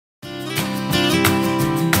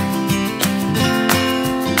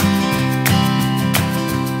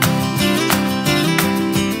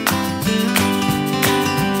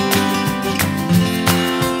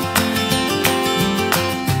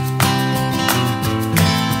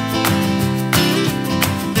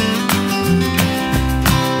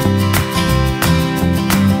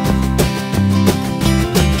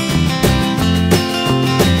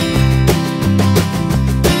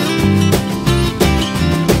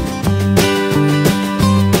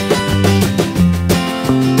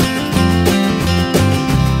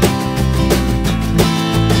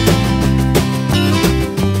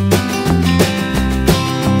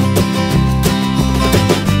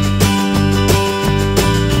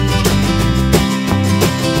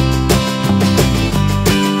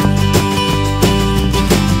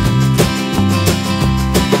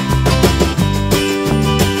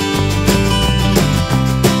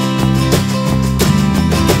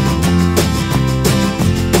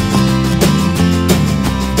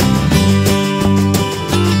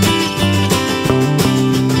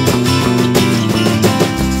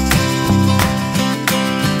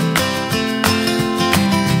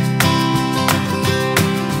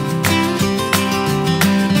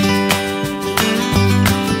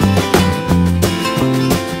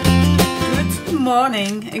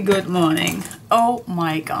Good morning. Oh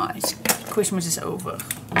my gosh, Christmas is over.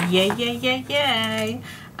 Yay, yay, yay, yay.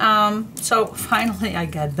 So finally I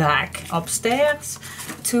got back upstairs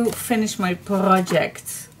to finish my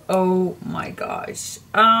project. Oh my gosh.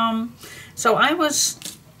 So I was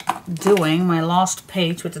doing my last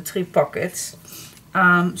page with the 3 pockets.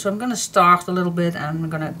 So I'm gonna start a little bit and I'm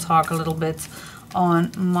gonna talk a little bit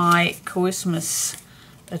on my Christmas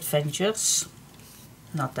adventures.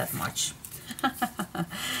 Not that much.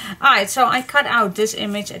 Alright, so I cut out this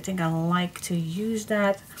image. I think I like to use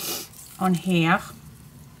that on here.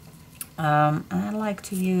 And I like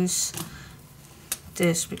to use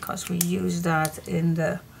this because we use that in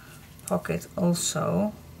the pocket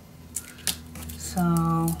also.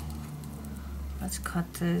 So let's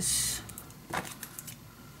cut this.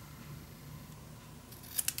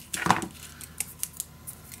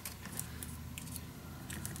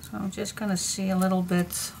 So I'm just gonna see a little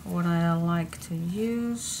bit what I like to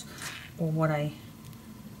use or what I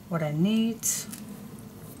need.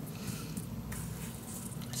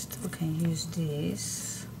 Still can use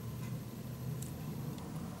these.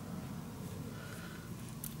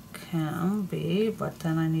 Can be, but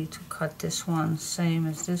then I need to cut this one same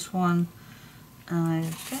as this one. And I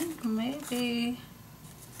think maybe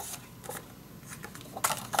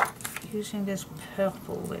using this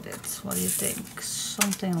purple with it. What do you think?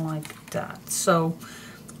 Something like that. So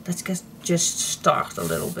let's just start a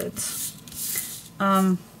little bit.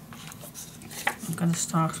 I'm gonna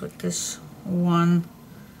start with this one.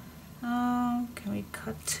 Can we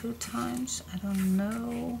cut 2 times? I don't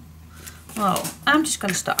know. Oh, I'm just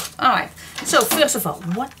gonna start. Alright, so first of all,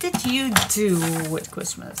 what did you do with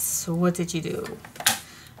Christmas? What did you do?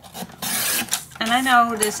 And I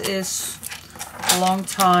know this is a long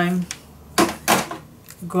time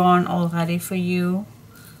gone already for you,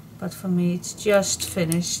 but for me it's just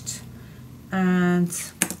finished, and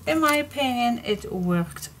in my opinion it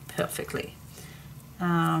worked perfectly.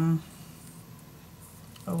 Oh,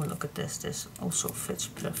 look at this, this also fits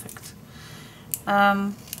perfect.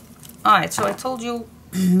 Alright, so I told you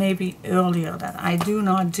maybe earlier that I do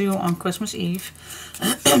not do on Christmas Eve.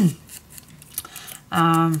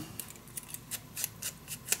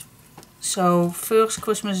 So first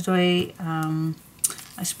Christmas Day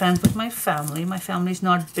I spent with my family. My family is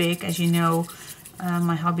not big, as you know.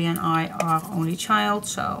 My hubby and I are only child,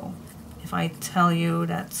 so if I tell you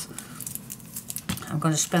that I'm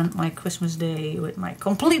going to spend my Christmas Day with my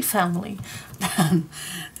complete family, then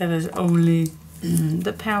that is only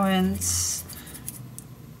the parents.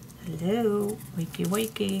 Hello, wakey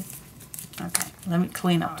wakey. Okay, let me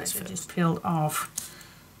clean up this. I just peeled off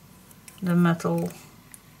the metal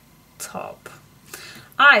top.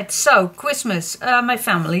 Alright, so Christmas, my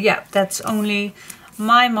family, yeah, that's only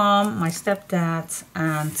my mom, my stepdad,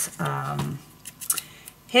 and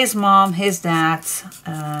his mom, his dad,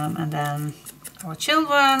 and then our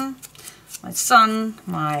children, my son,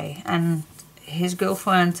 and his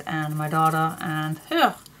girlfriend, and my daughter, and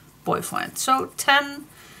her boyfriend. So 10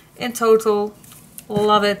 in total.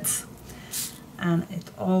 Love it. And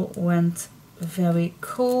it all went very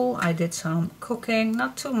cool. I did some cooking,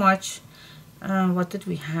 not too much. What did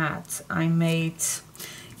we have? I made,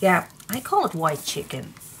 yeah, I call it white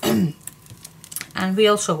chicken. And we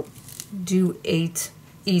also do eat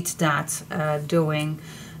that during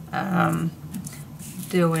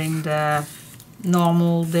the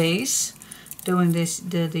normal days, during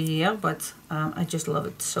the year, but I just love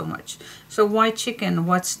it so much. So white chicken,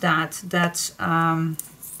 what's that? That's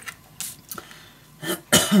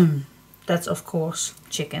that's of course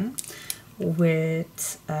chicken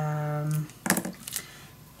with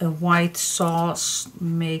a white sauce,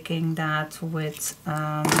 making that with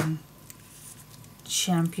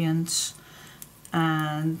champignons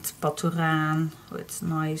and patourane with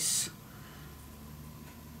nice,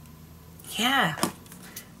 yeah,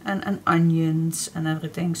 and onions and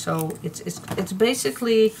everything. So it's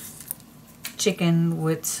basically chicken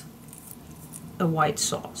with a white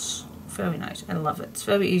sauce. Very nice. I love it. It's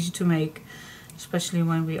very easy to make, especially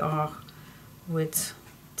when we are with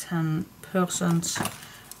 10 persons.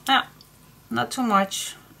 Not too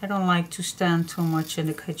much. I don't like to stand too much in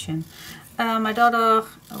the kitchen. My daughter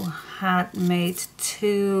had made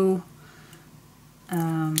two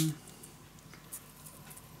how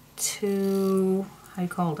you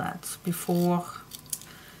call that, before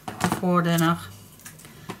dinner,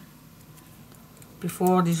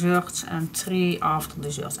 before desserts, and 3 after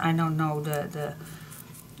desserts. I don't know the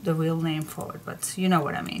real name for it, but you know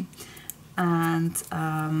what I mean. And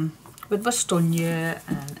with bastonje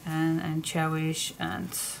and cherries and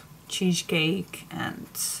cheesecake and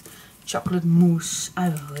chocolate mousse. I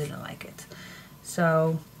really like it.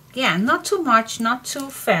 So yeah, not too much, not too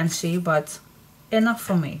fancy, but enough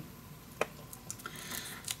for me.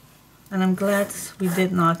 And I'm glad we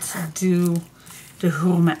did not do the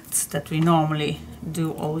gourmet that we normally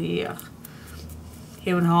do all year.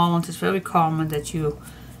 Here in Holland it's very common that you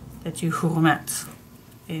gourmet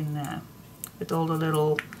in with all the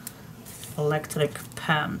little electric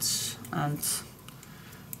pans and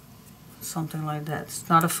something like that. It's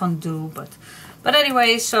not a fondue, but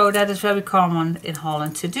anyway, so that is very common in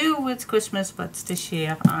Holland to do with Christmas, but this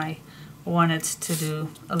year I wanted to do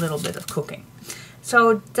a little bit of cooking.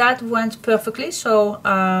 So that went perfectly. So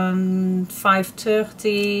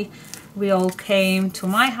 5:30 we all came to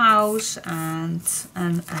my house, and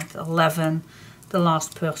at 11 the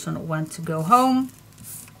last person went to go home.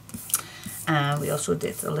 And we also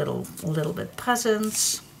did a little bit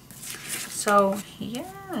presents. So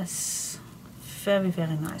yes, very,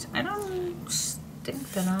 very nice. I don't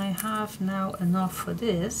think that I have now enough for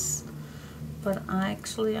this, but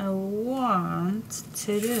actually I want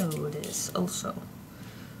to do this also.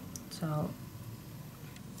 So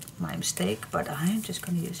my mistake, but I'm just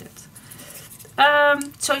gonna use it.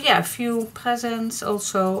 So yeah, a few presents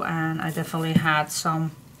also, and I definitely had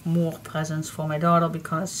some more presents for my daughter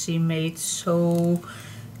because she made for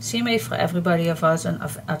everybody of us an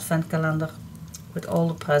advent calendar with all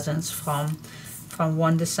the presents from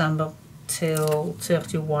 1 December till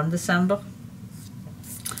 31 December.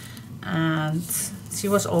 And she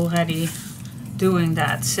was already doing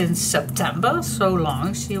that since September, so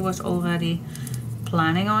long. She was already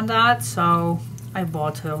planning on that, so I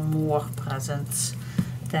bought her more presents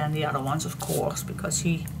than the other ones, of course, because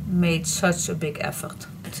she made such a big effort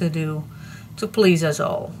to please us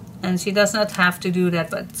all. And she does not have to do that,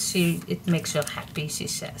 but it makes her happy, she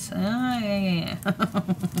says. Yeah.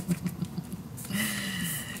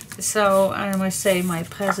 So I must say my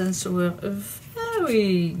presents were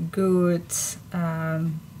very good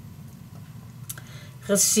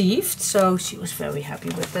received, so she was very happy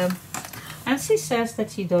with them. And she says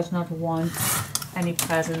that she does not want any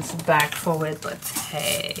presents back for it, but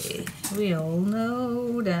hey, we all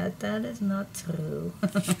know that that is not true.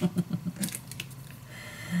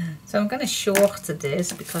 So I'm gonna shorten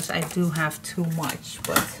this because I do have too much,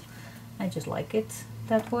 but I just like it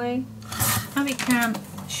that way. And we can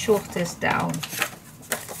short this down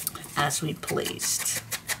as we pleased.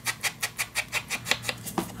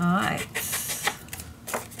 Alright.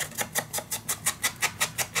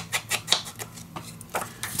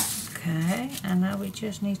 Okay, and now we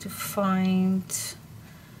just need to find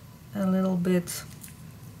a little bit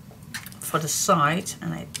for the side,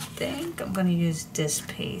 and I think I'm going to use this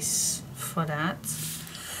piece for that.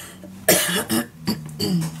 I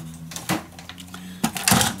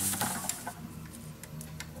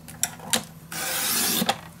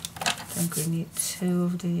think we need 2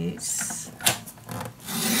 of these.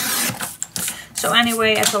 So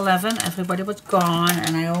anyway, at 11 everybody was gone,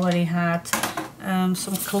 and I already had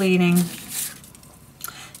some cleaning.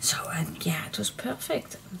 So yeah, it was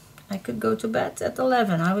perfect. I could go to bed at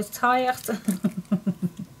 11. I was tired.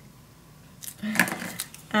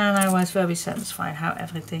 And I was very satisfied how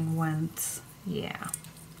everything went. Yeah,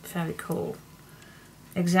 very cool.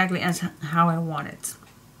 Exactly as how I want it.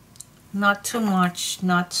 Not too much,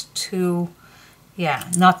 not too, yeah,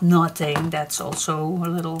 not nothing. That's also a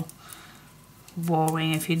little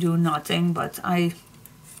boring if you do nothing, but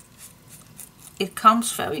it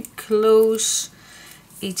comes very close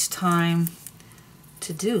each time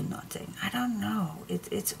to do nothing. I don't know.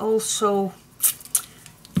 It's also,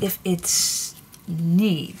 if it's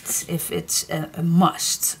needs, if it's a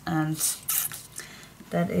must, and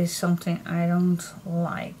that is something I don't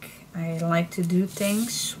like. I like to do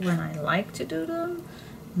things when I like to do them,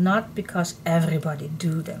 not because everybody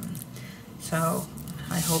do them. So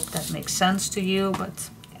I hope that makes sense to you, but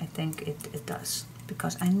I think it does,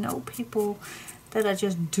 because I know people that I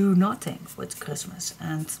just do nothing with Christmas,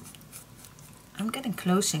 and I'm getting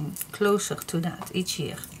closer to that each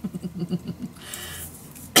year.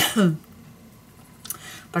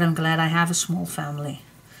 But I'm glad I have a small family,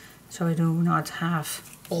 so I do not have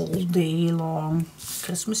all day long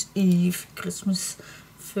Christmas Eve, Christmas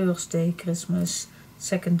first day, Christmas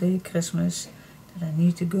second day, Christmas, that I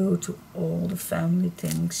need to go to all the family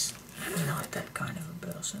things. I'm not that kind of a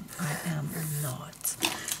person. I am not.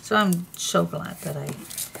 So I'm so glad that I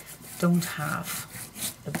don't have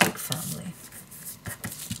a big family.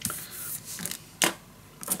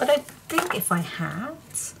 But I think if I had,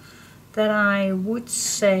 that I would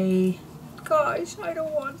say, guys, I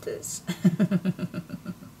don't want this.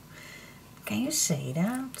 Can you say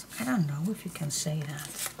that? I don't know if you can say that.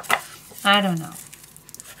 I don't know.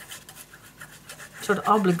 So the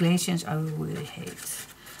obligations I really hate.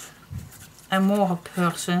 I'm more a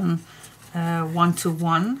person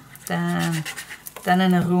one-to-one than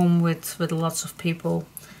in a room with lots of people.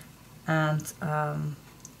 And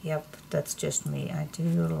yep, that's just me. I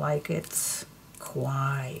do like it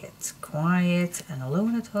quiet and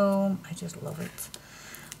alone at home. I just love it.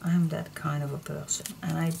 I'm that kind of a person,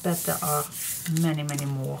 and I bet there are many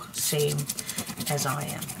more same as I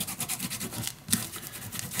am.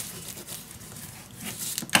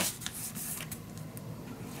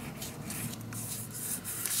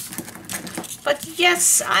 But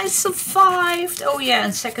yes, I survived. Oh yeah,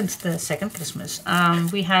 and the second Christmas,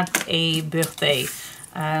 we had a birthday.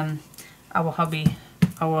 Our hubby,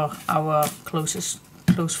 our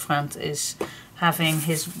close friend is having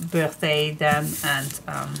his birthday then, and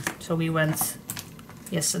so we went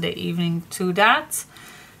yesterday evening to that.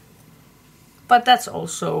 But that's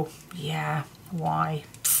also, yeah, why?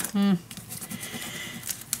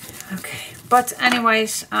 Okay, but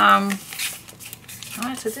anyways,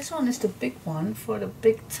 alright, so this one is the big one for the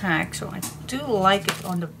big tag, so I do like it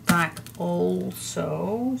on the back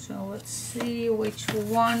also. So let's see which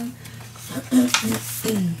one. I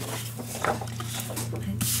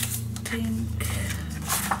think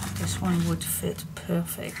this one would fit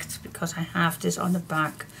perfect because I have this on the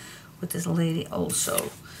back with this lady also.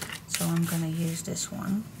 So I'm gonna use this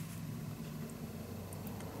one.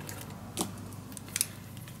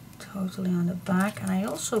 Totally on the back, and I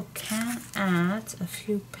also can add a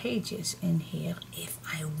few pages in here if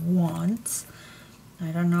I want.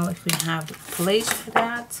 I don't know if we have the place for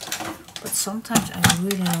that, but sometimes I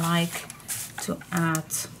really like to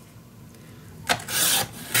add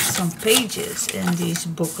some pages in these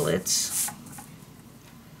booklets,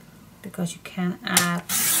 because you can add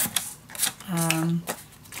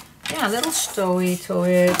yeah, a little story to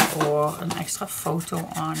it or an extra photo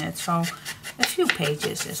on it. So a few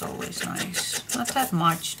pages is always nice. Not that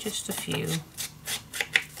much, just a few.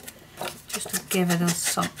 Just to give it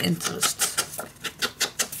some interest.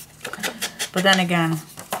 But then again,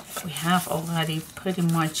 we have already pretty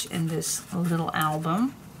much in this little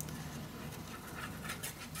album.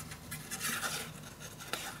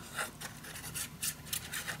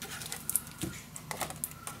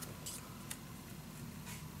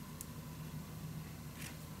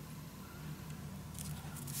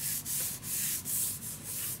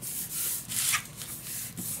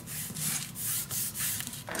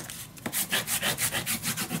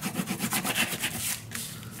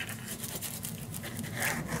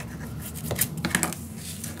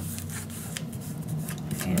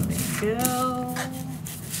 Go.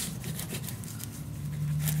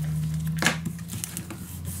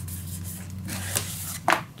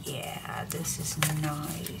 Yeah, this is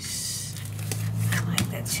nice. I like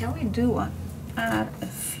that. Shall we do add a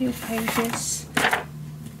few pages?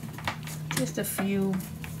 Just a few.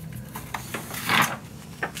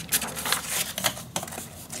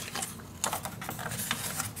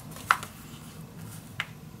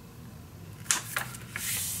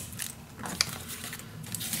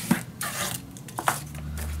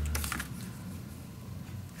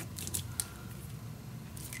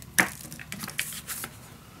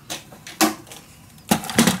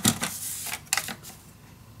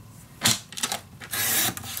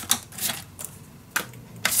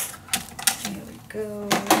 Go.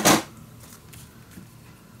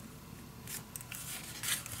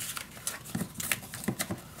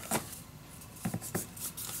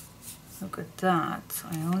 Look at that.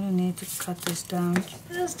 I only need to cut this down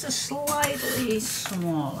just a slightly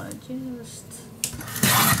smaller. Just.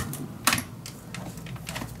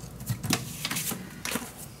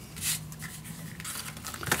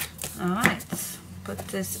 Alright. Put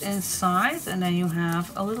this inside and then you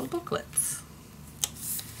have a little booklet.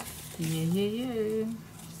 Yeah.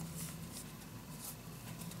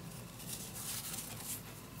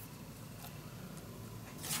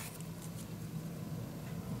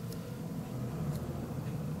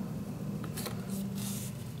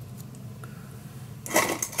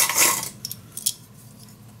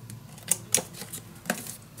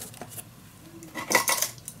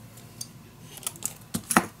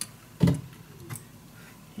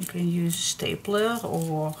 You can use a stapler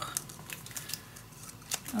or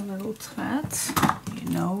a little thread. You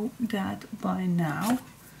know that by now.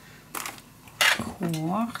 Of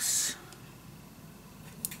course.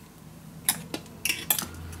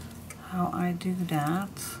 How I do that.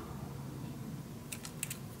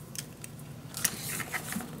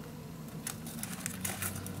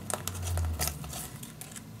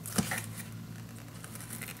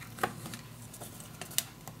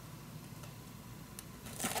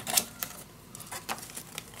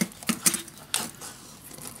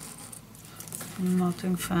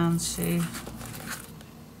 Nothing fancy.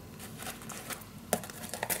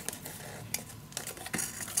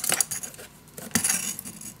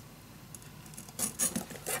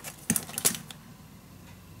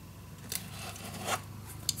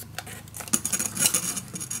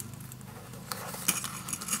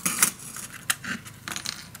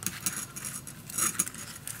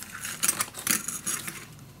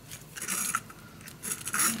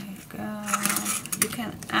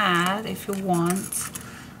 If you want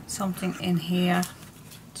something in here,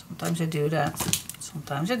 sometimes I do that,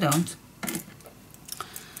 sometimes I don't.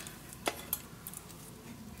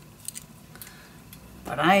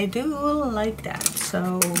 But I do like that.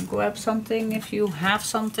 So grab something if you have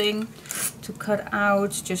something to cut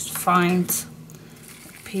out. Just find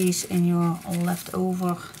a piece in your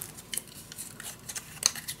leftover.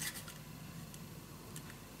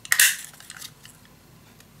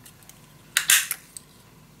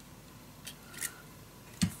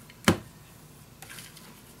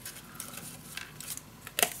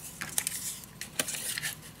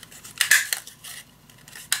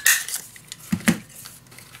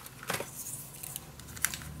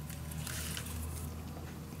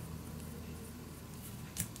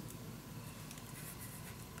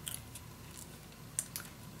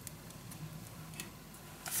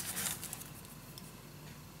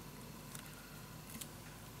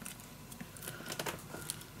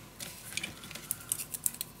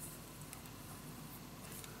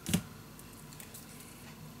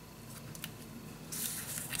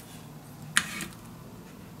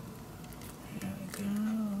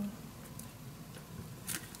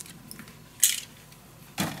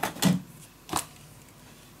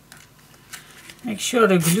 Make sure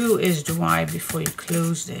the glue is dry before you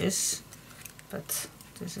close this, but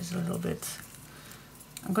this is a little bit,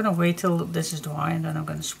 I'm gonna wait till this is dry and then I'm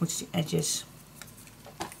gonna switch the edges.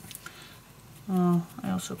 Oh,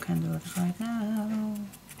 I also can do it right now.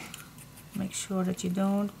 Make sure that you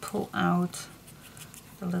don't pull out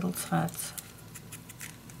the little thread.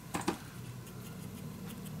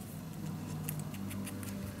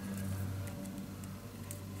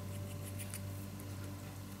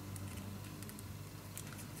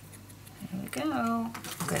 Go.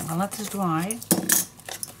 Okay, well let this dry.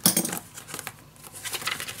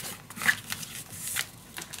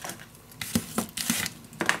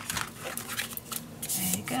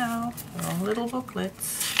 There you go, all little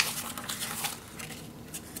booklets.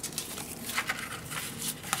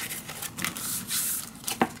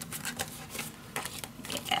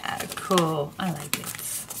 Yeah, cool, I like it.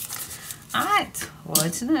 Alright,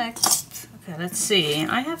 what's next? Okay, let's see.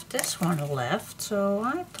 I have this one left, so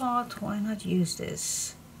I thought, why not use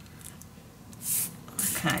this?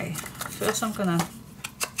 Okay, first I'm gonna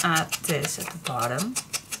add this at the bottom.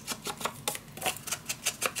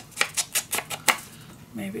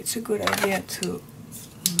 Maybe it's a good idea to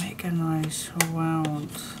make a nice round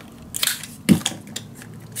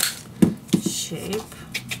shape.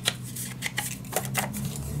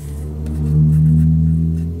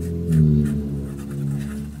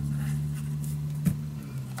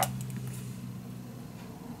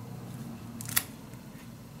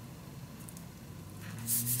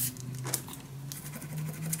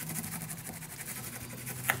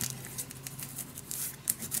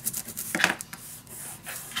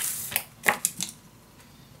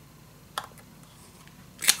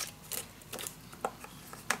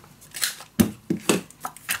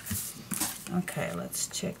 Okay, let's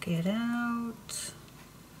check it out.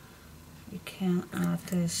 We can add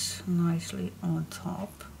this nicely on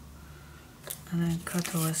top and then cut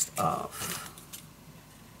the rest off.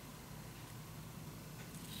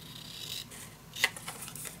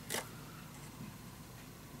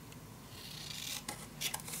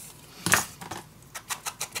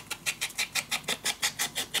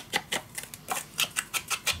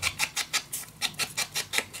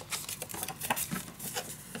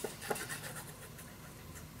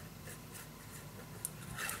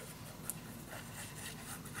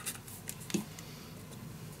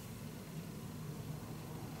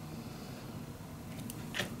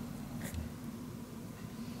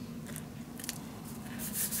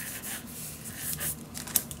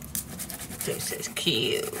 This is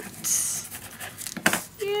cute.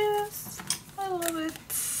 Yes, I love it.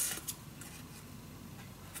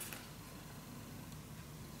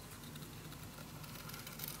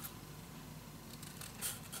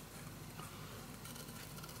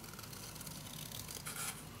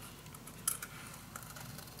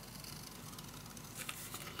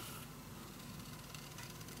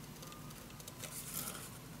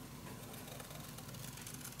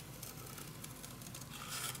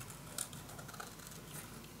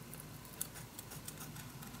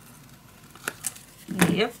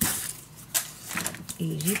 Yep.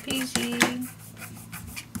 Easy peasy.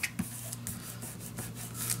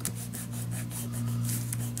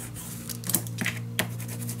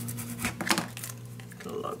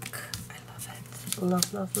 Look, I love it.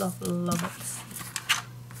 Love, love, love, love it.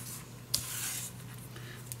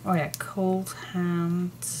 Oh yeah, cold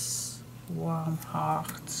hands, warm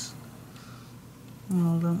hearts.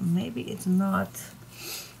 Well, maybe it's not.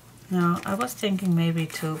 No, I was thinking maybe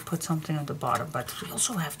to put something on the bottom, but we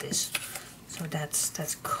also have this. So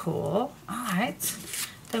that's cool. Alright.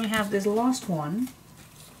 Then we have this last one.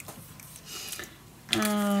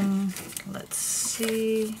 Let's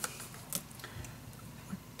see.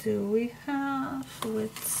 What do we have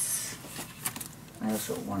with... I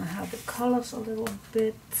also want to have the colors a little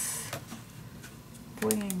bit.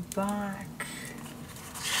 Bringing back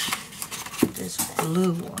this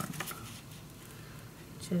blue one.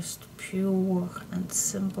 Just pure and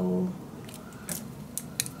simple.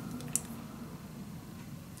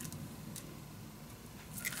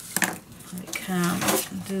 We can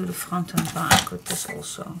do the front and back with this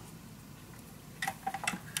also.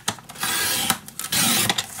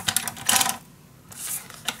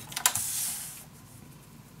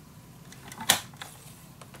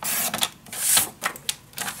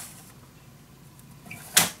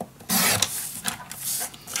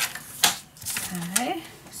 Okay,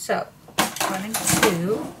 so running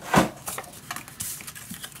 2,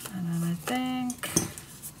 and then I think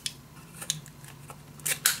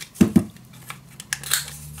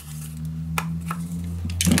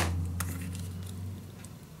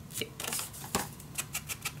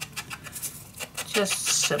just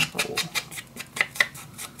simple.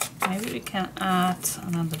 Maybe we can add,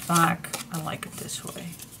 and on the back, I like it this way.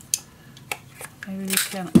 Maybe we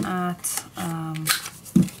can add a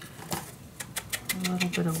little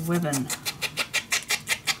bit of ribbon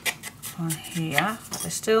on here. I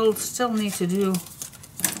still need to do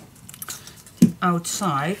the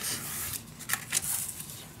outside.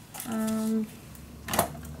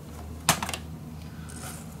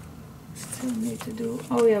 Still need to do.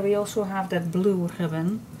 Oh yeah, we also have that blue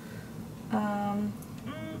ribbon.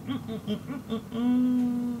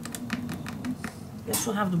 We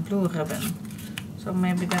also have the blue ribbon, so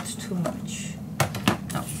maybe that's too much.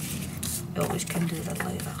 No, you always can do that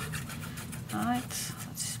later. Alright,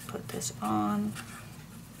 let's put this on.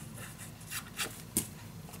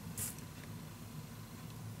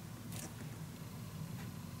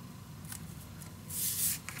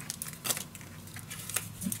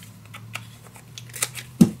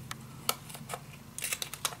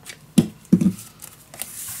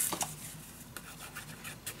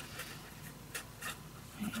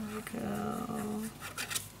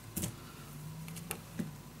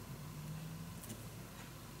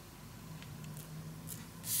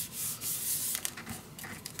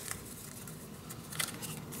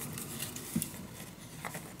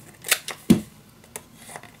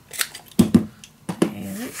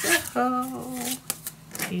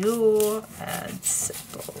 Pure and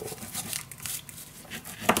simple.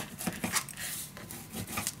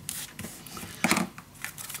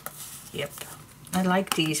 Yep, I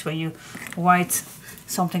like these when you white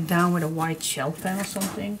something down with a white shell pen or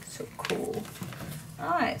something. So cool.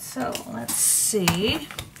 Alright, so let's see.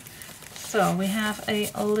 So we have a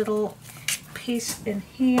little piece in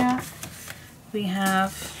here. We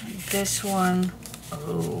have this one.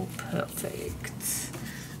 Oh, perfect.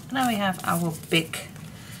 And then we have our big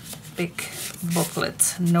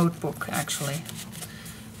booklet, notebook actually,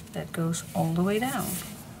 that goes all the way down.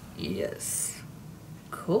 Yes,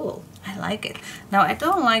 cool. I like it. Now I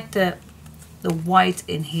don't like the white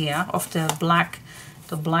in here, of the black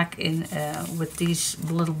in with these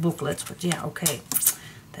little booklets, but yeah, okay,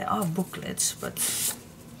 they are booklets, but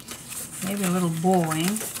maybe a little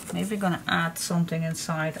boring. Maybe I'm gonna add something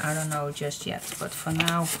inside, I don't know just yet, but for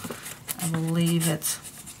now I will leave it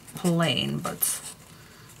plain, but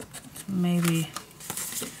maybe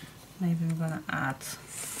we're gonna add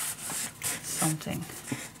something,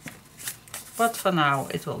 but for now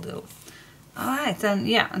it will do. Alright, then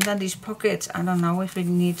yeah, and then these pockets, I don't know if we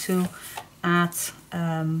need to add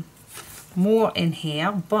more in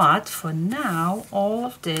here, but for now all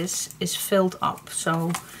of this is filled up,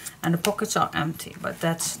 so, and the pockets are empty, but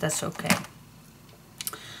that's okay.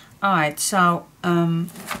 Alright, so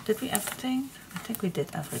did we everything? I think we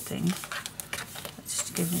did everything. Let's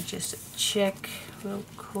give me just a check real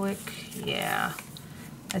quick. Yeah,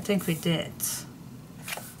 I think we did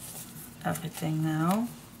everything now.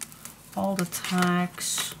 All the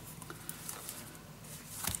tags.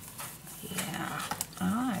 Yeah,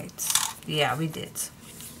 alright. Yeah, we did.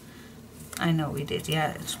 I know we did.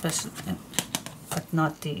 Yeah, especially but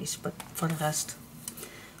not these. But for the rest,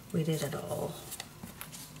 we did it all.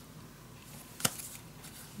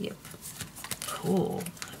 Yep, cool.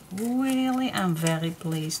 Really am very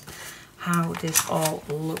pleased how this all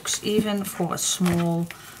looks, even for a small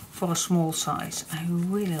size. I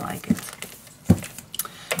really like it.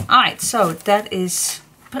 Alright, so that is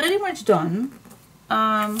pretty much done.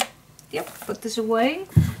 Yep, put this away.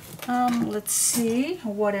 Let's see,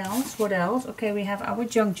 what else? Okay, we have our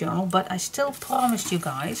junk journal, but I still promised you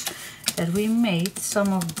guys that we made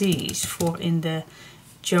some of these for in the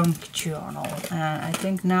junk journal. I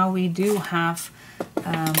think now we do have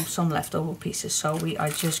some leftover pieces, so we are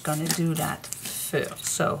just gonna do that first.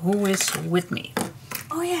 So who is with me?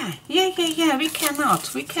 Oh yeah, we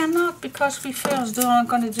cannot because we first are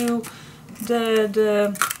gonna do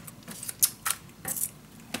the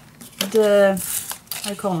how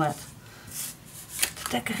you call that, the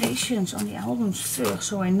decorations on the albums first,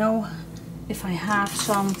 so I know if I have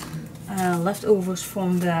some leftovers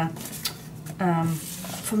from the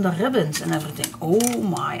ribbons and everything. Oh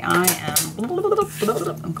my, I'm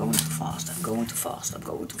going too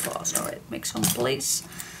fast. All right, make some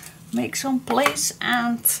place,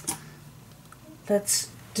 and let's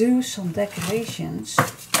do some decorations.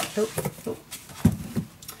 Oh.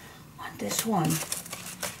 On this one.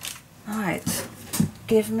 All right,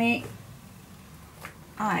 give me.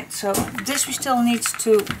 All right, so this we still need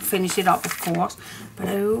to finish it up, of course, but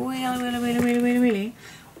I really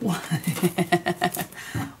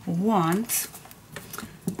want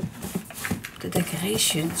the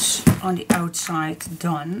decorations on the outside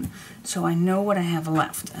done, so I know what I have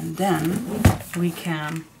left, and then we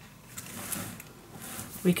can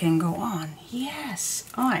go on. Yes.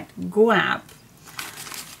 All right, grab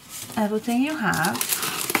everything you have.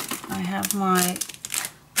 I have my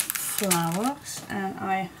flowers, and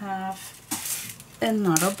I have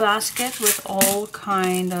another basket with all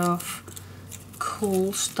kind of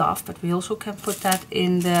cool stuff, but we also can put that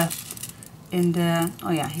in the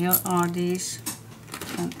oh yeah, here are these,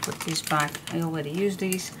 and put these back. I already used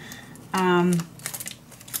these,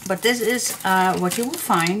 but this is what you will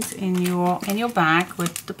find in your bag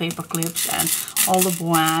with the paper clips and all the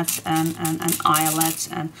boards and eyelets.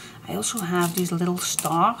 And I also have these little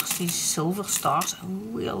stars, these silver stars. I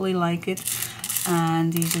really like it,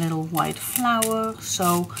 and these little white flowers.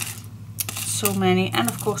 So many, and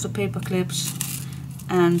of course the paper clips.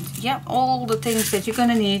 And yeah, all the things that you're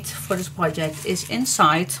gonna need for this project is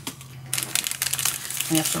inside.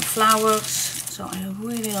 We have some flowers, so I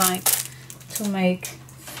really like to make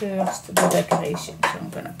first the decoration. So I'm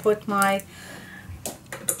gonna put my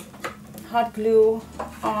hot glue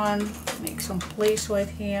on, make some place right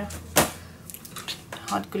here.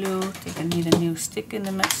 Hot glue, I think I need a new stick in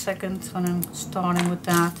the second when I'm starting with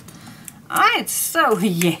that. Alright, so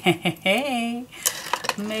yay!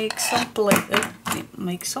 Make some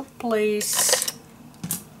place.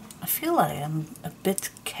 I feel like I'm a bit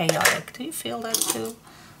chaotic. Do you feel that too?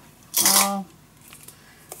 Well,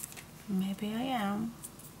 maybe I am.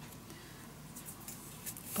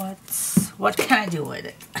 But what can I do with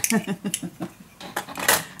it?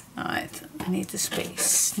 Alright, I need the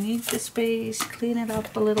space. Clean it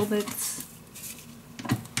up a little bit.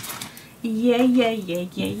 Yeah.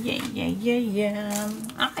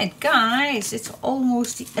 Alright guys, it's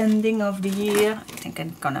almost the ending of the year. I think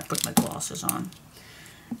I'm gonna put my glasses on.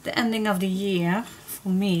 The ending of the year for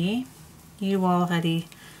me. You already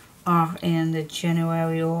are in the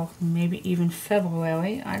January or maybe even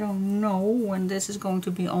February. I don't know when this is going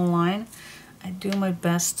to be online. I do my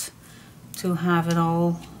best to have it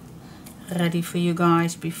all ready for you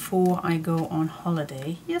guys before I go on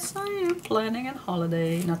holiday. Yes, I am planning a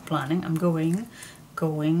holiday. Not planning, I'm going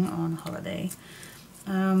on holiday.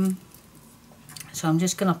 So I'm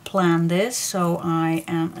just gonna plan this so I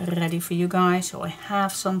am ready for you guys, so I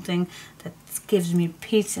have something that gives me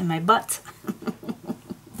peace in my butt.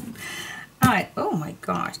 Alright, oh my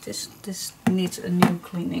gosh, this needs a new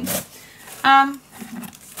cleaning.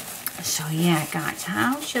 So yeah guys,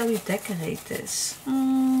 how shall we decorate this?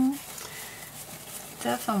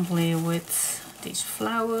 Definitely with these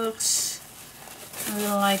flowers. I really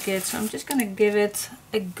like it, so I'm just gonna give it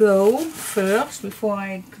a go first before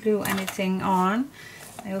I glue anything on.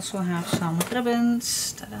 I also have some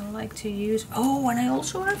ribbons that I like to use. Oh, and I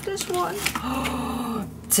also have this one. Oh,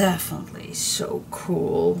 definitely so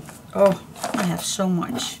cool. Oh, I have so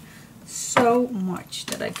much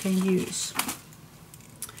that I can use.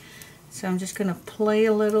 So I'm just gonna play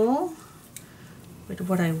a little with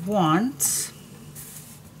what I want.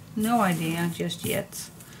 No idea just yet.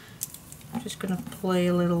 I'm just gonna play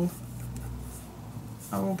a little.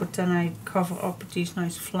 Oh, but then I cover up with these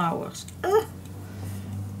nice flowers.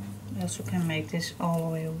 You also can make this all the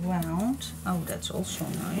way around. Oh, that's also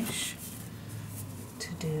nice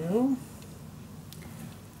to do.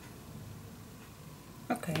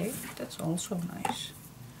 Okay, that's also nice.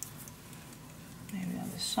 Maybe on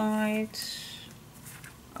the sides.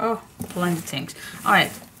 Oh, plenty of things.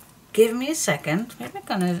 Alright, give me a second. Maybe I'm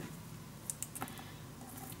gonna...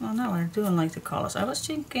 Well, no, I do like the colors. I was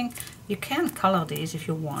thinking you can color these if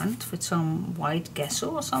you want with some white gesso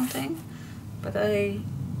or something.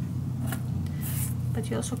 But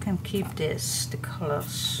you also can keep this, the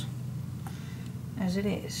colors, as it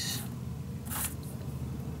is.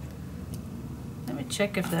 Let me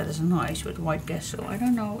check if that is nice with white gesso. I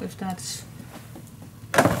don't know if that's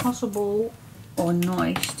possible or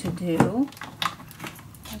nice to do.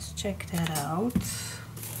 Let's check that out.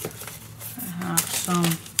 I have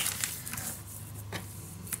some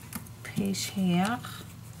piece here.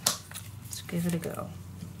 Let's give it a go.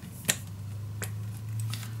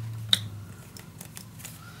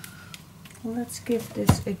 Let's give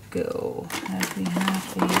this a go. We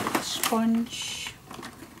have a sponge,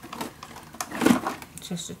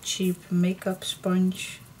 just a cheap makeup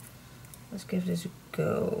sponge. Let's give this a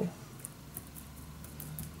go.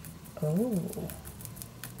 Oh.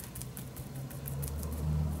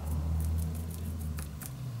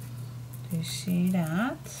 Do you see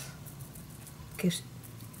that? Gives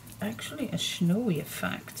actually a snowy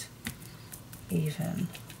effect, even.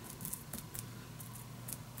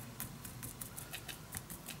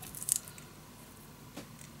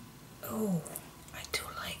 Oh, I do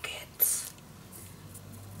like it.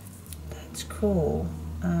 That's cool.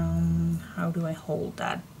 How do I hold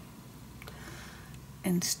that?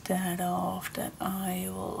 Instead of that, I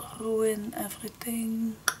will ruin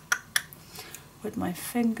everything with my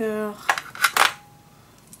finger.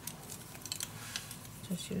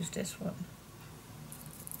 Just use this one.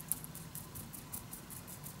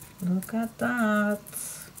 Look at that.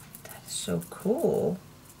 That is so cool.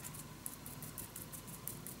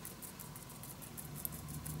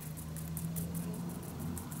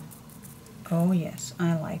 Oh yes,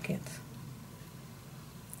 I like it.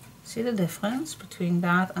 See the difference between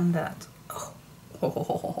that and that?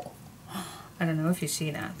 Oh. I don't know if you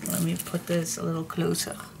see that. Let me put this a little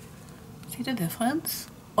closer. See the difference?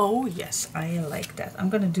 Oh yes, I like that. I'm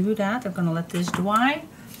gonna do that. I'm gonna let this dry.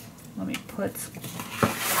 Let me put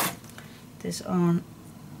this on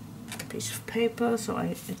a piece of paper so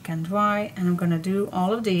it can dry. And I'm gonna do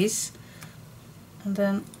all of these. And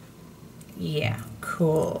then, yeah,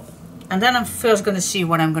 cool. And then I'm first gonna see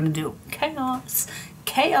what I'm gonna do. Chaos,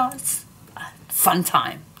 chaos, fun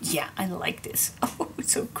time. Yeah, I like this. Oh,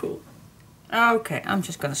 it's so cool. Okay, I'm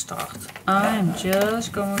just gonna start. I'm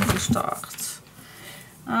just going to start.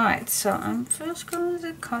 Alright, so I'm first going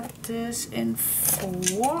to cut this in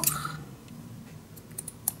 4.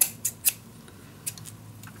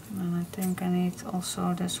 And I think I need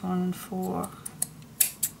also this one in 4.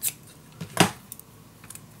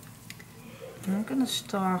 I'm gonna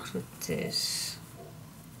start with this.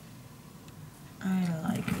 I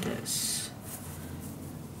like this.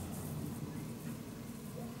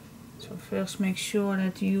 So first make sure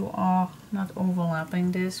that you are not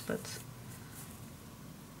overlapping this, but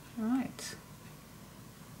right.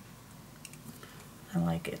 I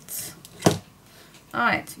like it.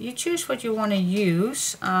 Alright, you choose what you want to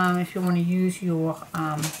use. If you want to use your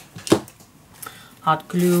hot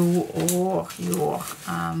glue or your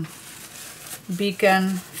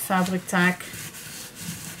beacon fabric tack,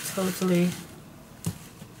 totally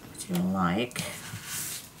what you like.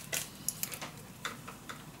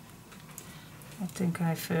 I think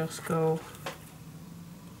I first go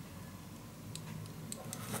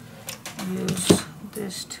use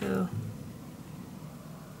this to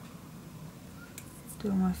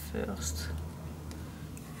do my first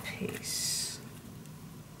piece.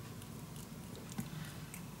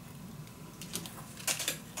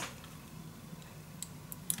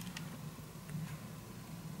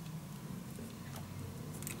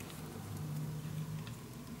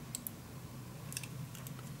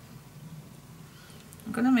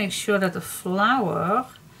 I'm gonna make sure that the flower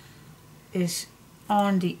is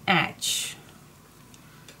on the edge.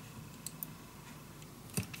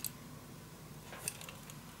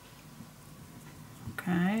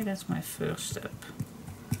 Okay, that's my first step.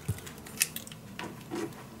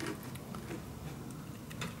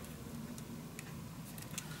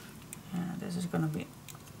 Yeah, this is gonna be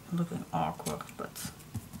looking awkward, but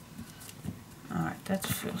alright, that's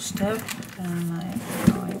the first step. Then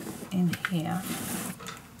I'm going in here.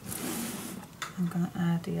 I'm gonna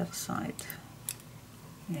add the other side.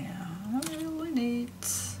 Yeah, I really need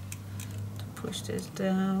to push this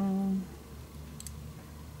down.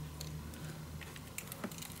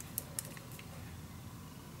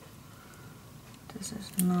 this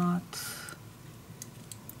is not.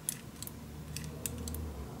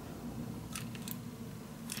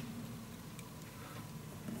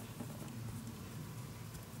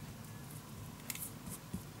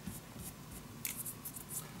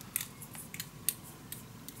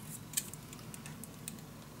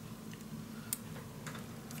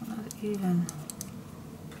 Not even.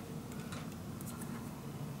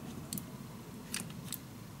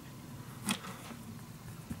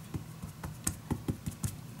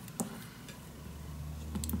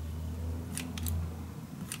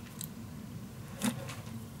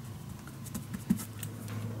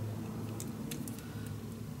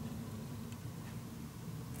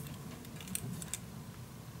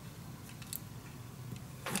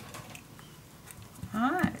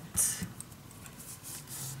 Alright,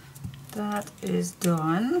 that is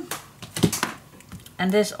done.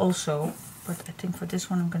 And this also, but I think for this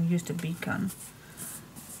one I'm going to use the beacon.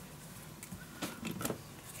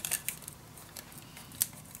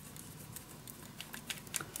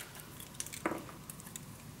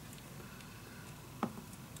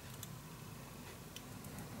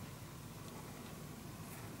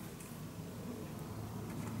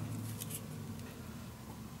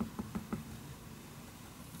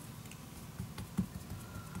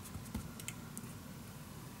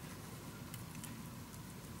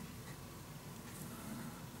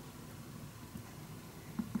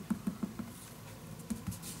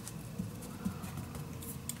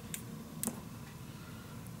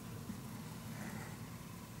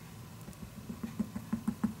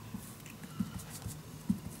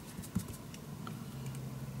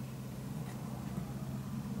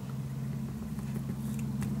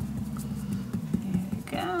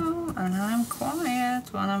 And I'm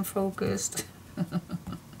quiet when I'm focused.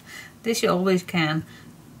 This you always can.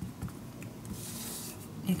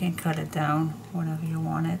 You can cut it down whenever you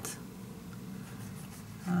want it.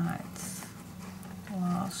 Alright,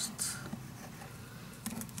 last.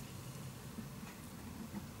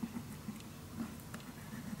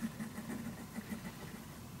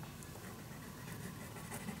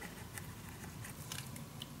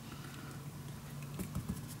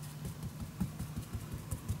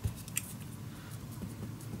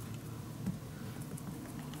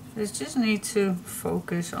 You just need to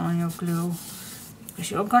focus on your glue,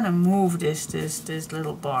 because you're gonna move this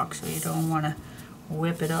little box, so you don't want to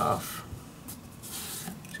whip it off.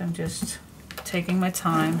 So I'm just taking my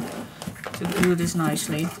time to glue this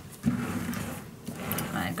nicely.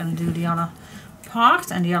 I'm gonna do the other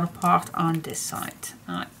part and the other part on this side.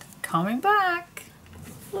 Alright, coming back.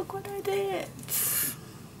 Look what I did.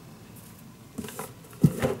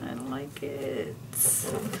 I like it.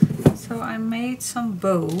 So I made some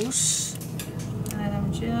bows, and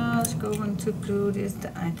I'm just going to glue this.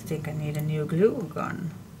 I think I need a new glue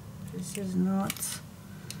gun. This is not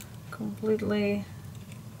completely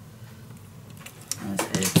as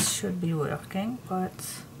it should be working, but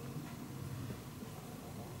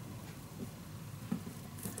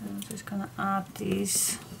I'm just gonna add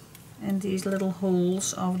these in these little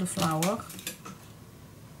holes of the flower.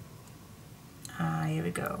 Ah, here we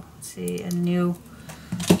go. See, a new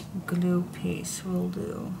glue piece will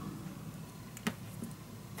do.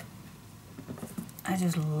 I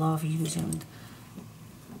just love using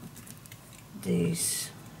these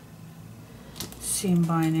seam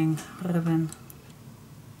binding ribbon.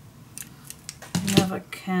 Never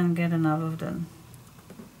can get enough of them.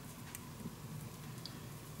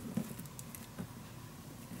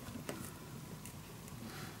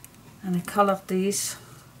 And I colored these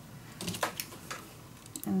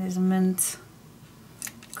in this mint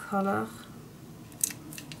color,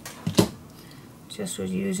 just with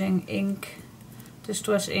using ink,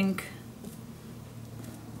 distress ink.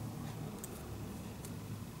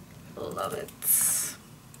 Love it.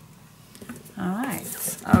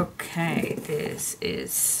 Alright, okay, this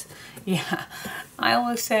is, yeah, I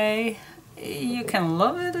always say you can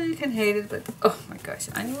love it or you can hate it, but oh my gosh,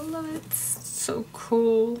 I love it. It's so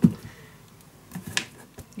cool.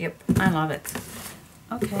 Yep, I love it.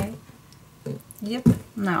 Okay. Yep,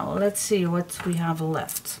 now let's see what we have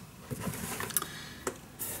left.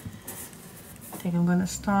 I think I'm gonna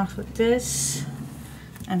start with this,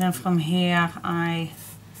 and then from here I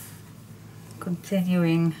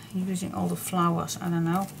continuing using all the flowers. I don't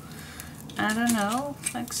know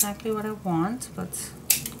exactly what I want, but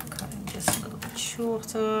cutting just a little bit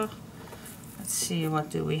shorter. Let's see, what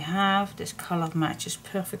do we have? This color matches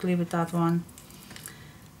perfectly with that one.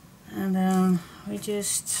 And then we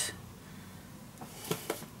just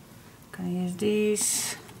gonna use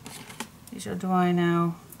these. These are dry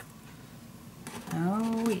now.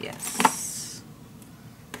 Oh yes.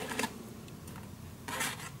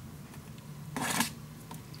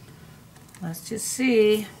 let's just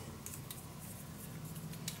see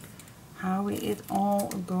how it all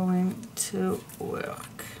going to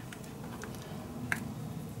work.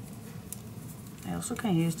 I also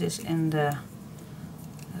can use this in the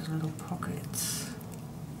little pockets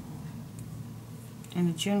in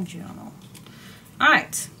the junk journal.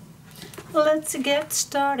 Alright, let's get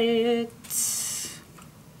started.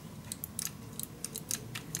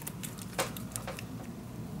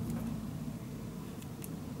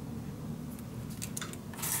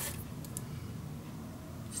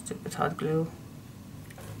 Stupid hot glue.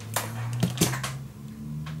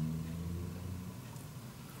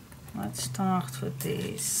 Let's start with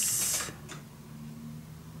these.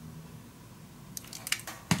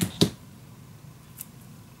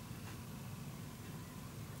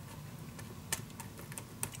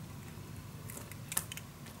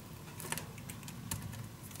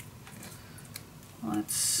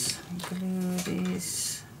 Let's glue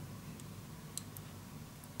these.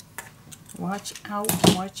 Watch out,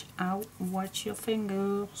 watch out, watch your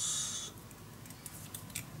fingers.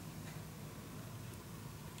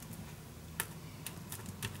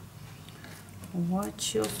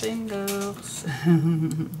 Watch your fingers.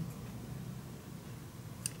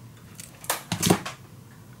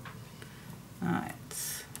 Alright. I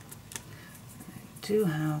do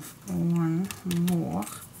have one more.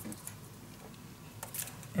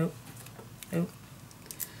 Oh, oh.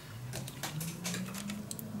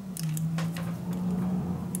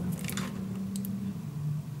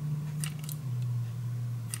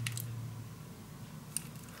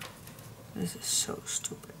 This is so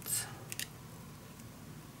stupid.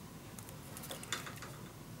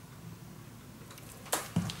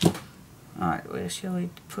 Alright, where shall we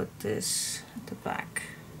put this at the back?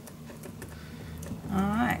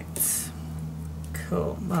 Alright,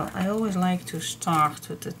 cool. Well, I always like to start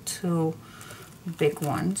with the two big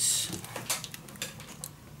ones.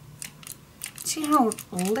 See how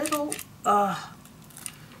little,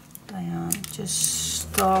 Diane, just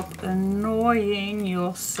stop annoying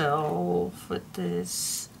yourself with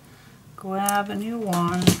this. Grab a new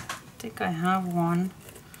one. I think I have one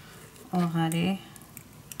already.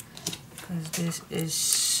 Because this is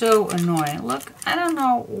so annoying. Look, I don't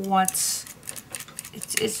know what's...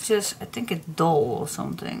 It's just, I think it's dull or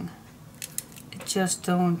something. It just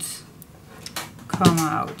don't come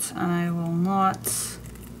out. And I will not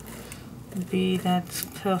be that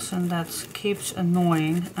person that keeps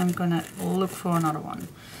annoying. I'm gonna look for another one.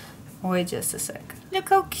 Wait just a sec. Look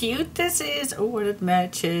how cute this is. Oh, it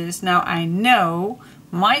matches. Now I know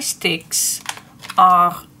my sticks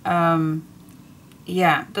are,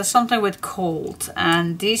 yeah, there's something with cold.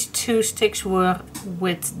 And these two sticks were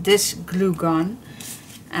with this glue gun.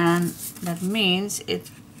 And that means it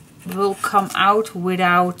will come out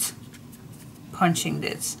without punching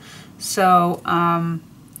this. So,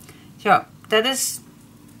 yeah, that is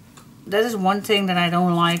one thing that I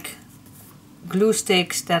don't like. Glue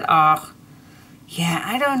sticks that are, yeah,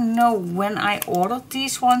 I don't know when I ordered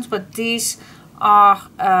these ones, but these are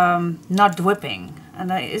not dripping, and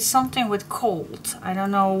it's something with cold. I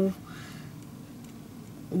don't know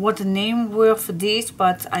what the name were for these,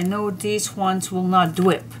 but I know these ones will not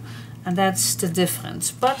drip, and that's the difference.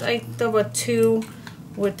 But there were two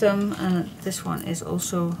with them, and this one is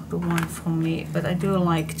also the one from me, but I do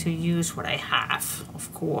like to use what I have,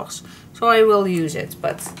 of course, so I will use it.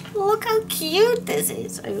 But look how cute this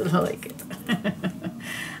is. I really like it.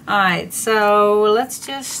 Alright, so let's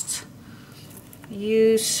just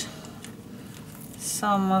use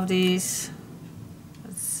some of these.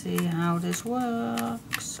 Let's see how this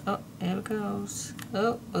works. Oh, here it goes.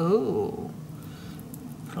 Oh,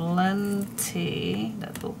 plenty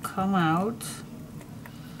that will come out.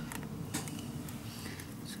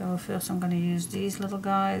 So first I'm going to use these little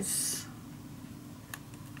guys.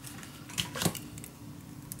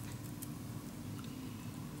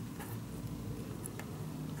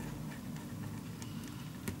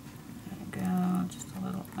 There we go, just a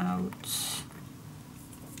little out.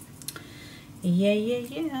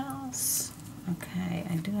 Yes. Okay,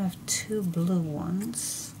 I do have two blue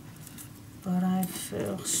ones, but I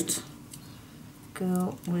first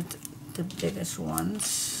go with the biggest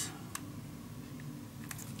ones.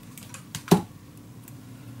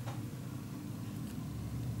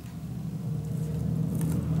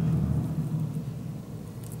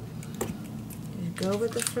 Go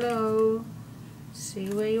with the flow. See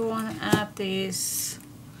where you want to add these.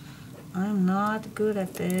 I'm not good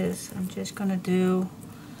at this. I'm just gonna do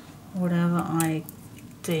whatever I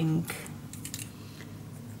think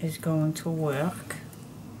is going to work.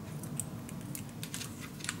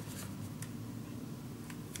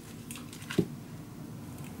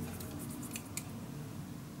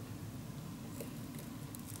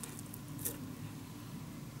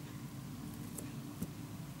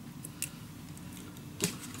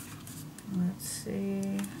 Let's see.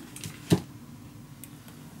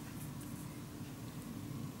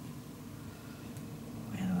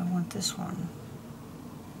 Where do I want this one?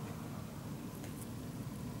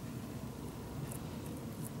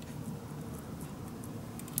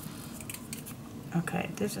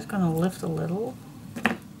 Okay, this is gonna lift a little.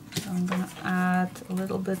 So I'm gonna add a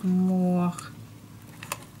little bit more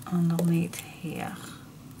underneath here.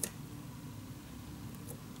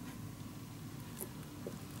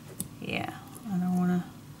 Yeah, I don't wanna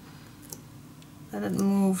that it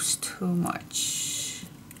moves too much.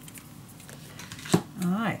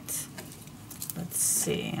 Alright, let's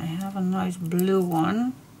see. I have a nice blue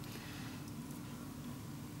one.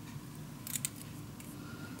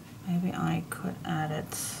 Maybe I could add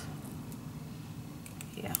it.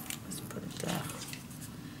 Yeah, let's put it there.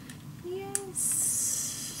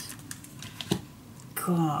 Yes.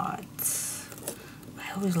 God.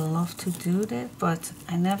 I always love to do that, but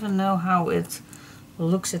I never know how it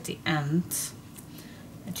looks at the end.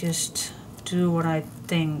 I just do what I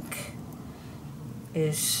think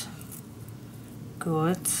is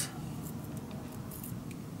good.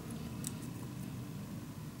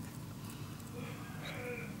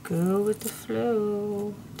 Go with the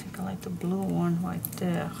flow. I think I like the blue one right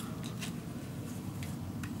there.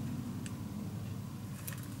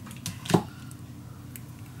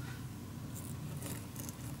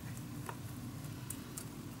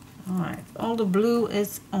 Alright, all the blue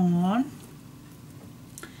is on.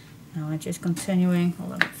 Now I'm just continuing. Well,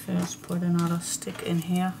 let me first put another stick in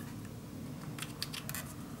here.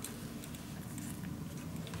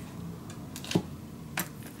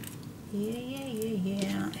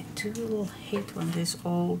 Yeah. I do hate when this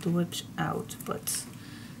all drips out, but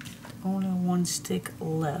only one stick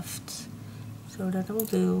left. So that will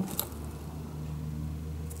do.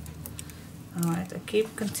 Alright, I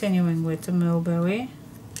keep continuing with the mulberry.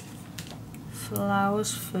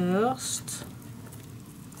 Flowers first.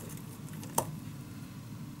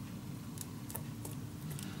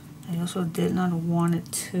 I also did not want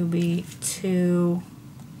it to be too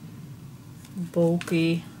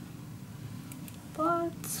bulky,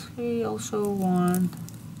 but we also want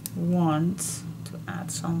to add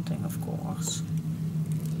something, of course.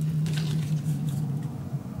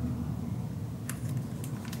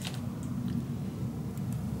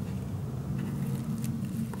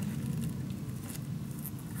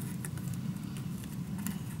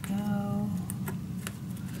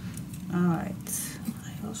 Alright,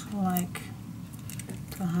 I also like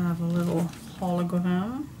to have a little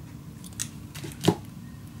hologram.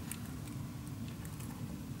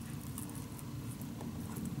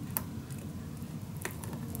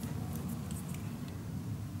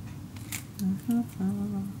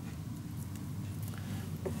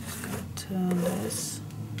 Just gonna turn this.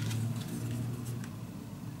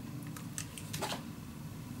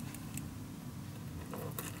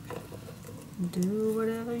 Do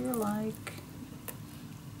whatever you like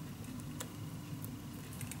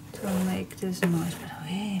to make this nice, but I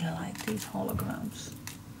really like these holograms.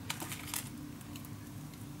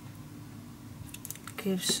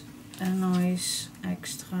 Gives a nice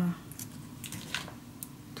extra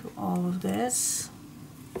to all of this.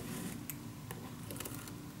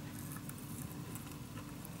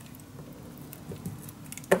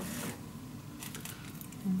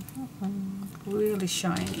 Really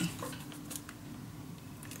shiny.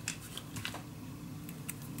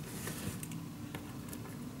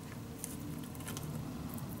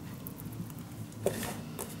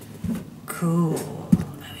 Cool,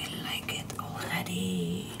 I really like it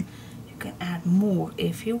already. You can add more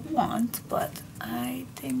if you want, but I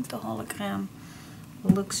think the hologram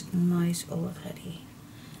looks nice already.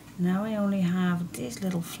 Now I only have these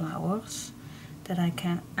little flowers that I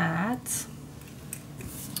can add.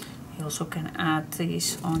 You also can add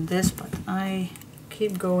these on this, but I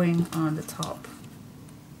keep going on the top.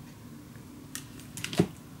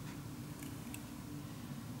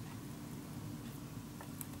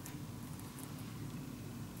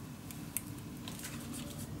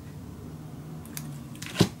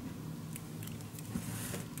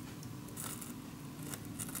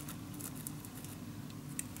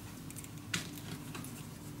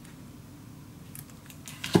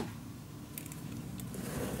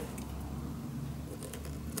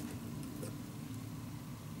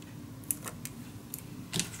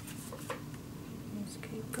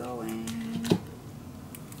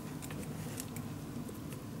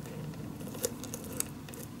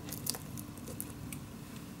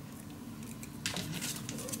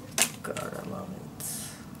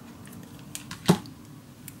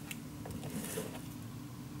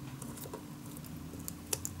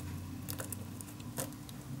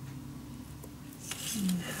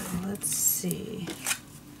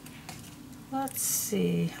 let's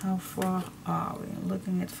see, how far are we?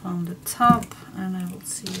 Looking at from the top, and I will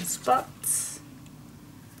see a spot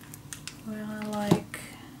where I like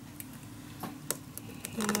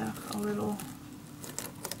here a little,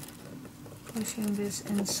 pushing this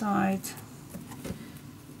inside,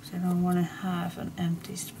 because I don't want to have an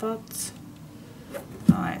empty spot.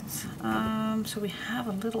 Alright, so we have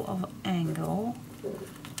a little of an angle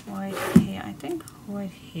right here. I think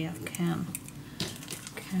right here can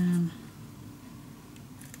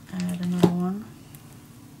add another one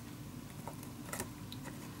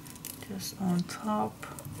just on top.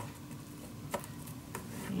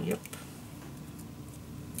 Yep.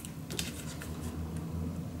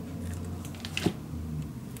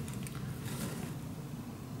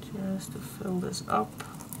 Just to fill this up.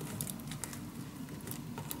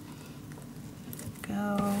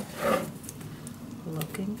 Go.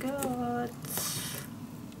 Looking good.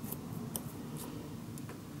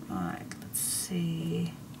 Alright, let's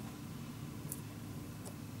see.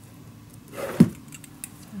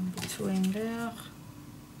 In between there.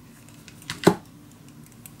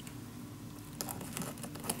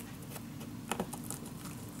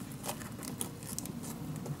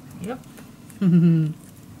 Yep.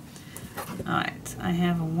 Alright, I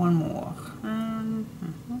have one more.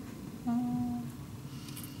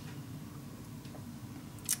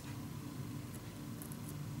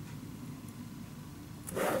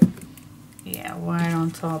 Yeah, right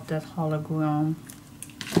on top that hologram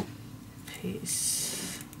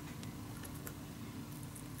piece.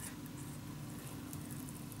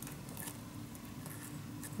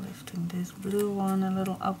 Lifting this blue one a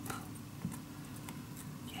little up.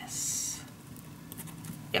 Yes.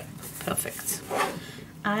 Yep, perfect.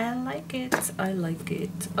 I like it, I like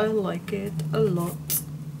it, I like it a lot.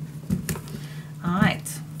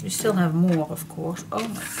 Alright, we still have more, of course. Oh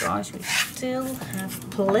my gosh, we still have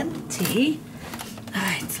plenty.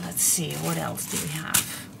 Alright, let's see, what else do we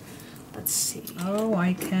have? Let's see. Oh,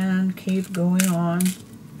 I can keep going on.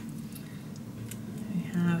 We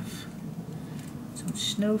have some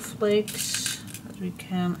snowflakes that we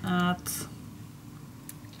can add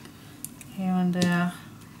here and there.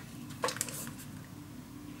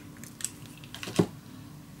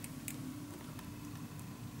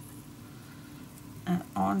 And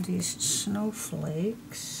on these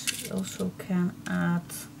snowflakes, we also can add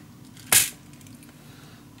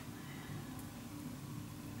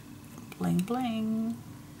bling bling.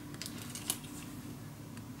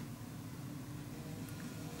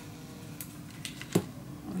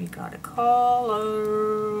 We got a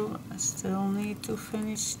color. I still need to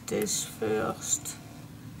finish this first.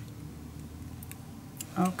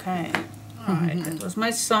 Okay. Alright, that was my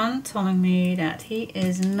son telling me that he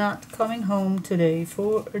is not coming home today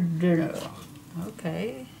for dinner.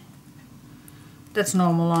 Okay. That's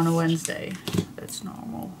normal on a Wednesday. That's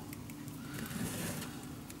normal.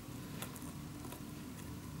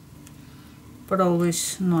 But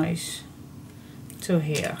always nice to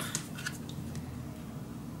hear.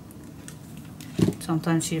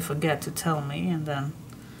 Sometimes you forget to tell me, and then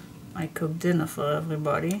I cook dinner for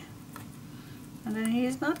everybody. And then he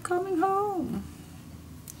is not coming home.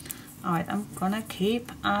 Alright, I'm gonna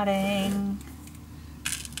keep adding.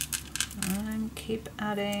 And keep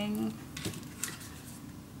adding.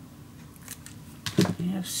 We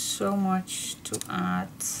have so much to add.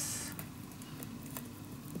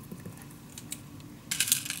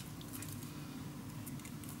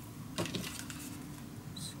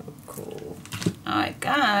 So cool. Alright,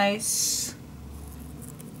 guys.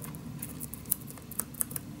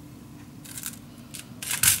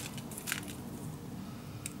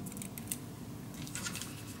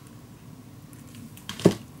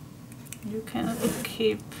 You can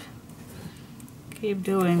keep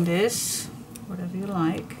doing this, whatever you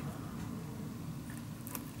like.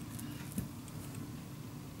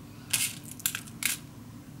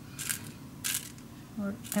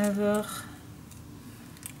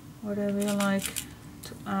 Whatever you like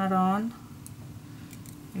to add on,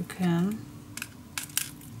 you can.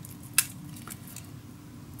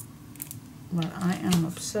 But I am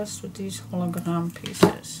obsessed with these hologram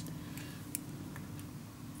pieces.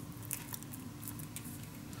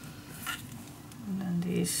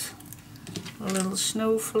 These little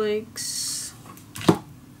snowflakes.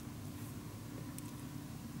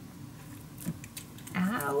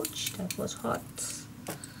 Ouch, that was hot.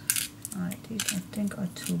 Alright, these I think are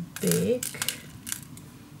too big,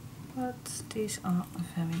 but these are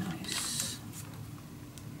very nice.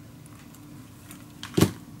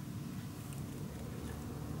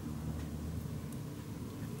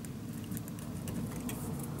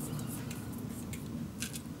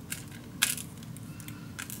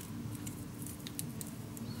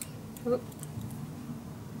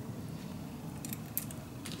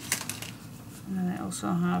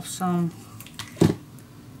 also have some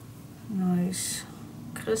nice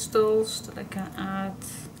crystals that I can add.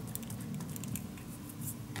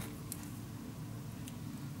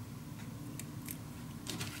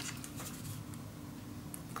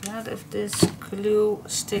 Glad if this glue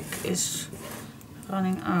stick is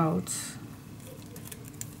running out.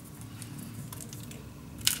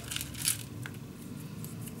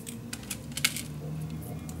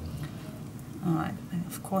 Alright, and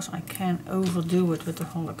of course I can overdo it with the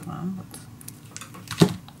hologram, but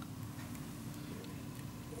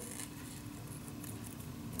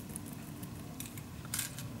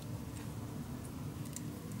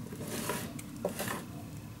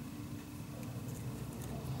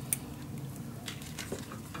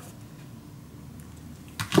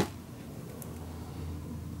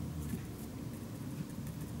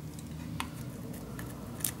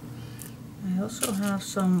I also have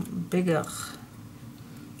some bigger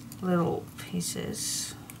little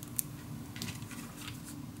pieces.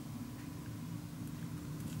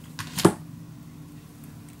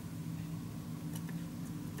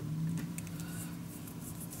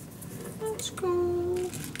 That's cool.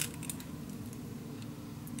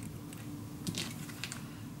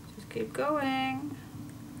 Just keep going.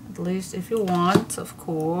 At least if you want, of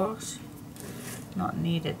course. Not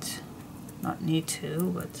needed. Not need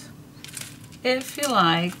to, but if you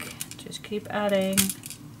like, just keep adding.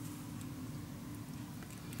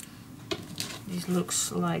 These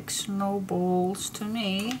looks like snowballs to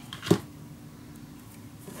me.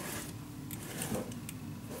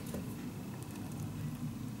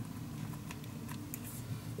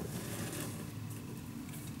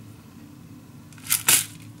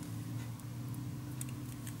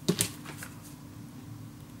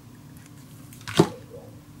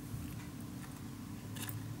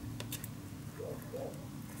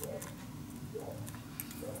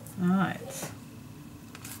 Alright,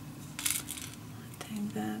 I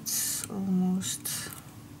think that's almost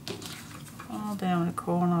all down the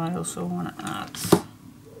corner. I also want to add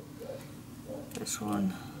this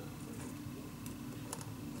one.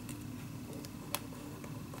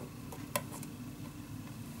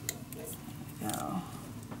 There we go.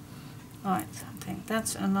 Alright, I think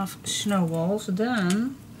that's enough snowballs.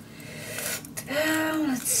 Then,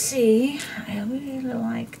 let's see, I really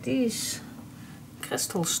like these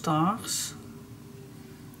crystal stars,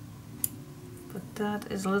 but that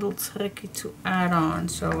is a little tricky to add on,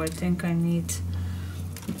 so I think I need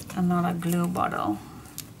another glue bottle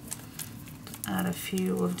to add a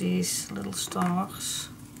few of these little stars.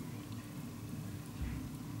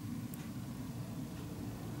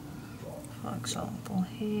 For example,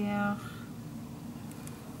 here,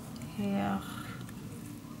 here.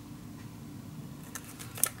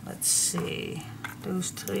 Let's see,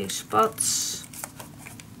 those 3 spots.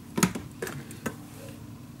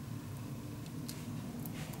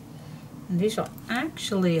 And these are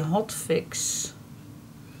actually hot fix,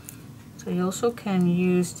 so you also can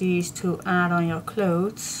use these to add on your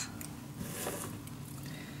clothes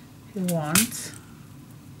if you want.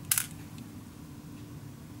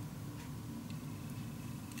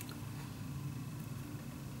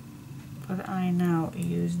 But I now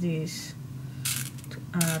use these to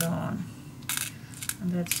add on.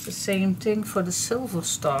 And that's the same thing for the silver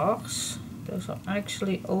stars. Those are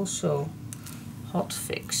actually also hot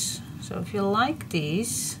fix. So if you like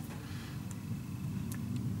these,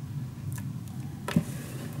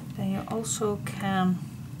 then you also can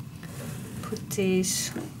put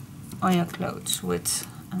these on your clothes with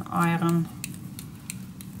an iron.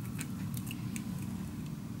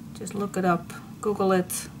 Just look it up, Google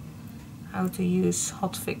it, how to use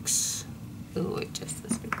hot fix. Oh, wait, just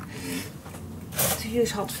this bit. How to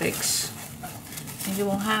use hot fix. And you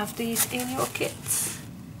will have these in your kit.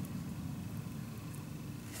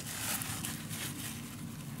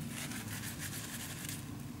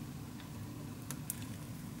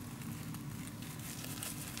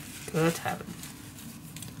 Good heaven.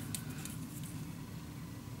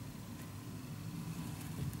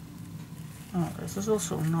 Oh, this is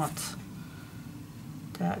also not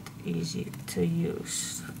that easy to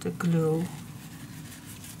use, the glue.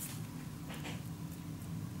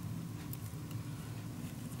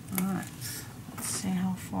 Alright, let's see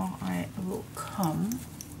how far I will come.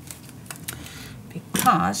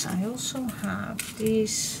 Because I also have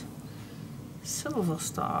these silver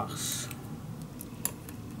stars.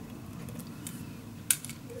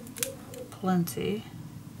 Plenty.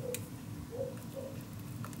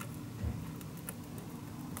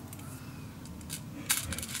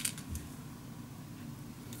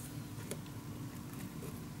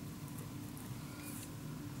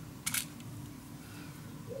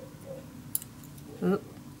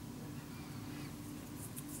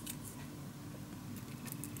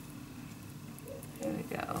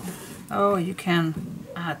 Oh, you can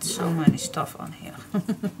add so many stuff on here.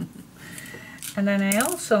 And then I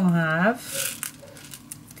also have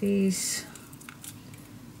these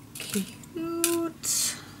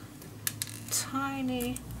cute,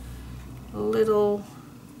 tiny little,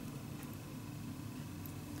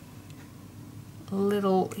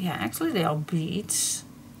 yeah, actually they are beads,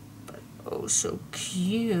 but oh, so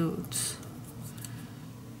cute.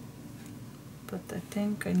 But I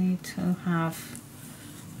think I need to have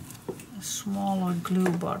a smaller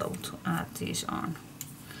glue bottle to add these on.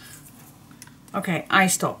 Okay, I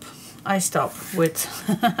stop with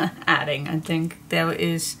adding. I think there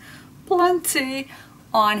is plenty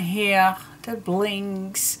on here that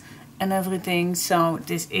blinks and everything. So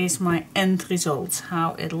this is my end result,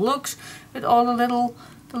 how it looks with all the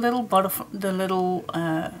little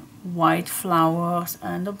white flowers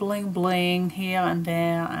and the bling bling here and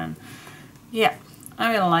there. And yeah,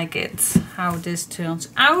 I really like it how this turns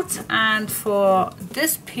out. And for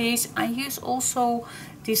this piece I use also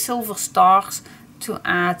the silver stars to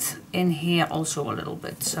add in here also a little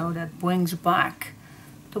bit, so that brings back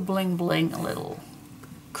the bling bling a little.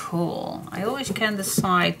 Cool. I always can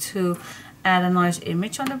decide to add a nice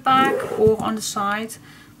image on the back or on the side,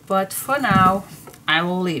 but for now I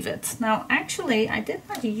will leave it. Now actually I did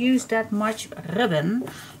not use that much ribbon,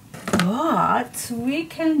 but we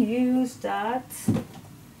can use that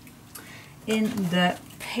in the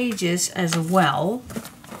pages as well.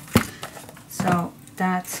 So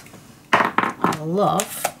that I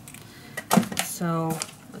love. So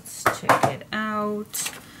let's check it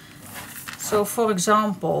out. So for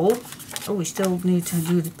example, oh, we still need to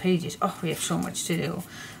do the pages. Oh, we have so much to do.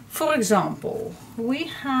 For example, we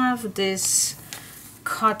have this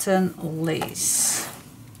cotton lace.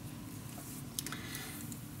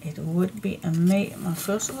 It would be amazing.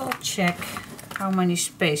 First of all, check how many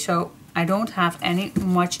space. So I don't have any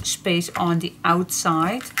much space on the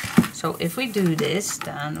outside. So if we do this,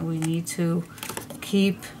 then we need to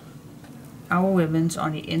keep our ribbons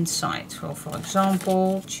on the inside. So for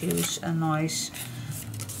example, choose a nice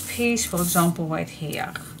piece, for example right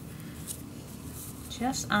here.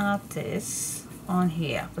 Just add this on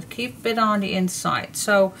here, but keep it on the inside.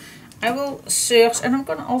 So I will search, and I'm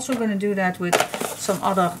also gonna do that with some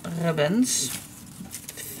other ribbons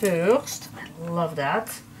first. I love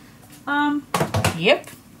that. Yep.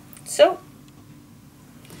 So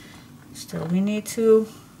still we need to,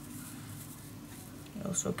 you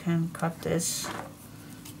also can cut this.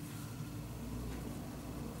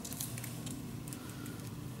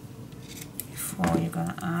 Before you're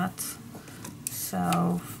gonna add.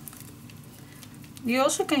 So you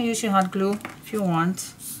also can use your hot glue if you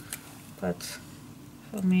want, but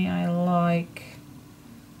for me I like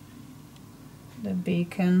the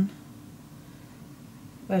beacon.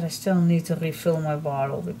 But I still need to refill my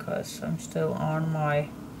bottle because I'm still on my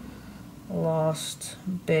last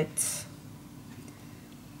bit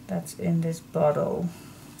that's in this bottle.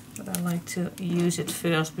 But I like to use it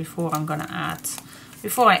first before I'm gonna add,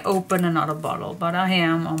 before I open another bottle. But I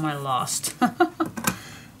am on my last.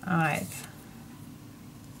 Alright.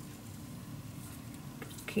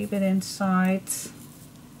 Keep it inside.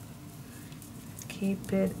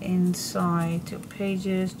 Keep it inside your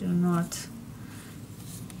pages. Do not,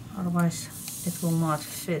 otherwise it will not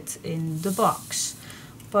fit in the box.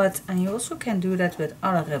 But, and you also can do that with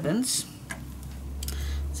other ribbons.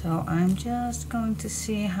 So I'm just going to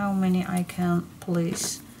see how many I can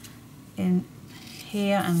place in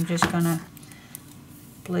here. I'm just gonna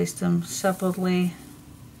place them separately.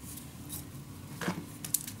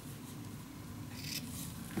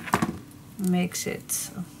 Makes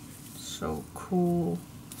it so cool.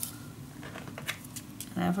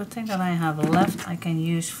 And everything that I have left I can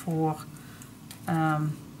use for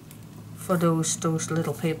those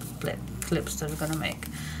little paper clips that we're gonna make.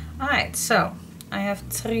 Alright, so I have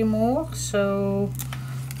 3 more, so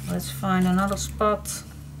let's find another spot,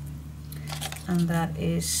 and that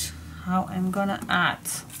is how I'm gonna add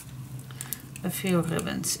a few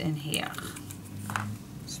ribbons in here,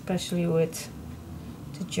 especially with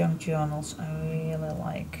the junk journals. I really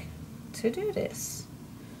like to do this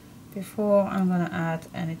before I'm gonna add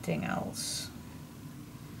anything else.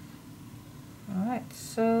 Alright,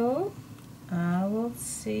 so I will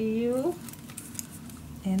see you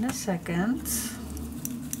in a second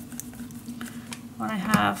when I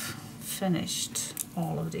have finished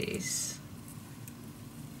all of these.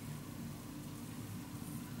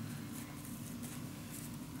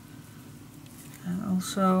 And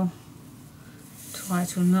also try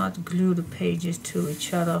to not glue the pages to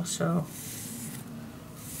each other. So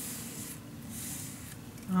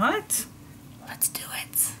alright, let's do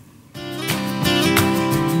it.